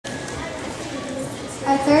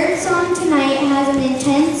Our third song tonight has an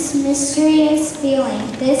intense, mysterious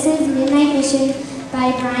feeling. This is Midnight Mission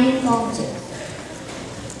by Brian Balmages.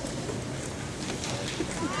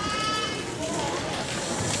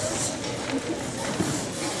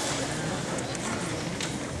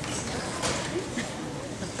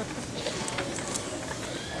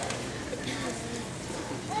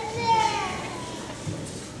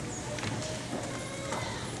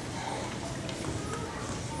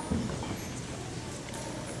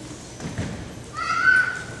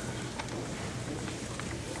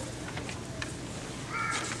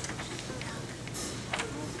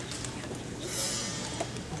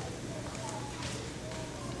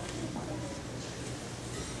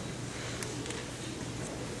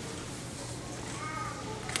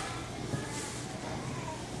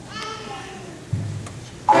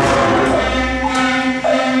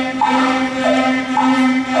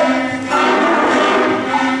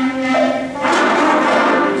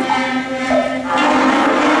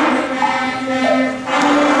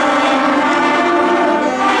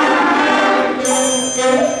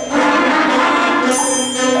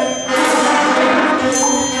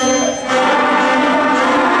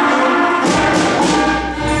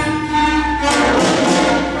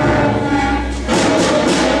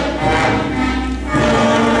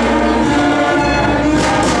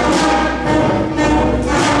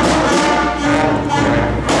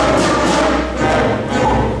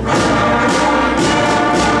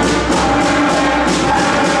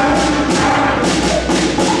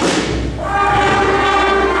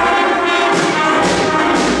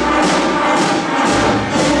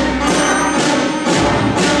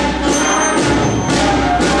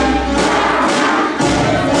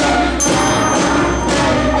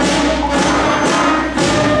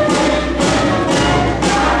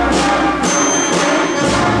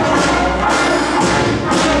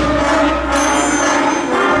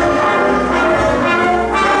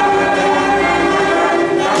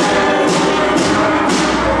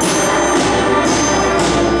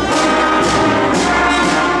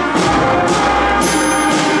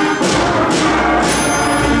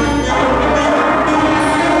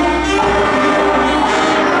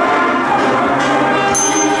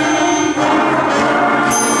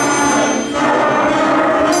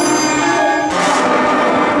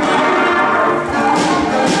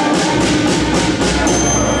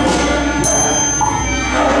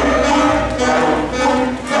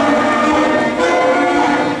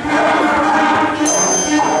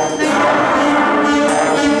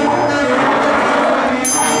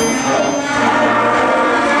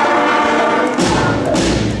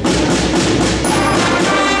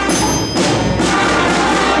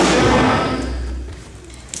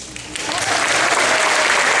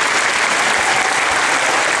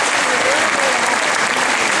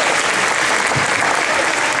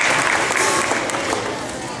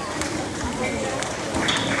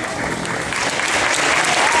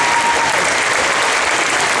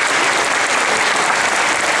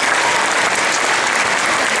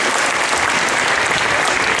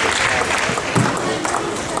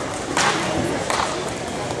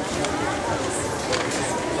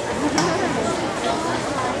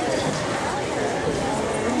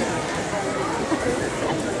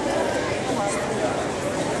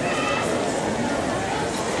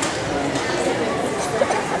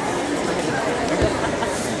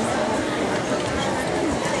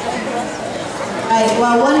 Right,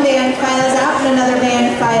 well, one band files out and another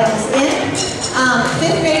band files in.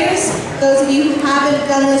 Fifth graders, those of you who haven't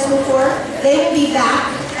done this before, they will be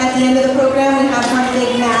back at the end of the program. We have one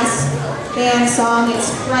big mass band song.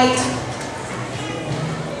 It's right.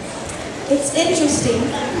 It's interesting.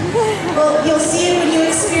 Well, you'll see it when you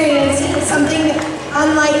experience it. It's something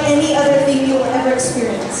unlike any other thing you will ever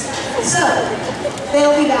experience. So,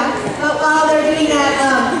 they'll be back. But while they're doing that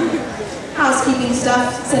housekeeping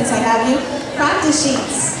stuff, since I have you, practice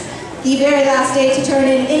sheets. The very last day to turn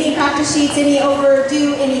in any practice sheets, any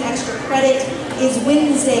overdue, any extra credit is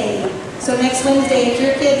Wednesday. So next Wednesday, if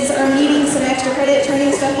your kids are needing some extra credit,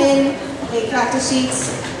 turning stuff in, late practice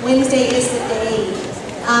sheets, Wednesday is the day.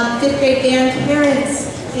 Fifth grade band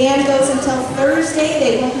parents, band goes until Thursday.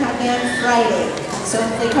 They won't have band Friday. So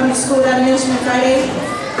if they come to school without an instrument Friday,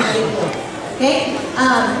 they will. Okay?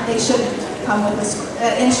 They shouldn't come with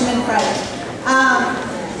an instrument Friday.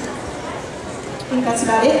 I think that's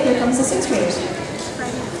about it. Here comes the sixth graders.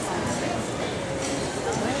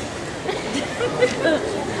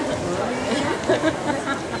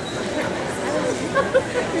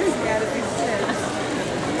 There's gotta be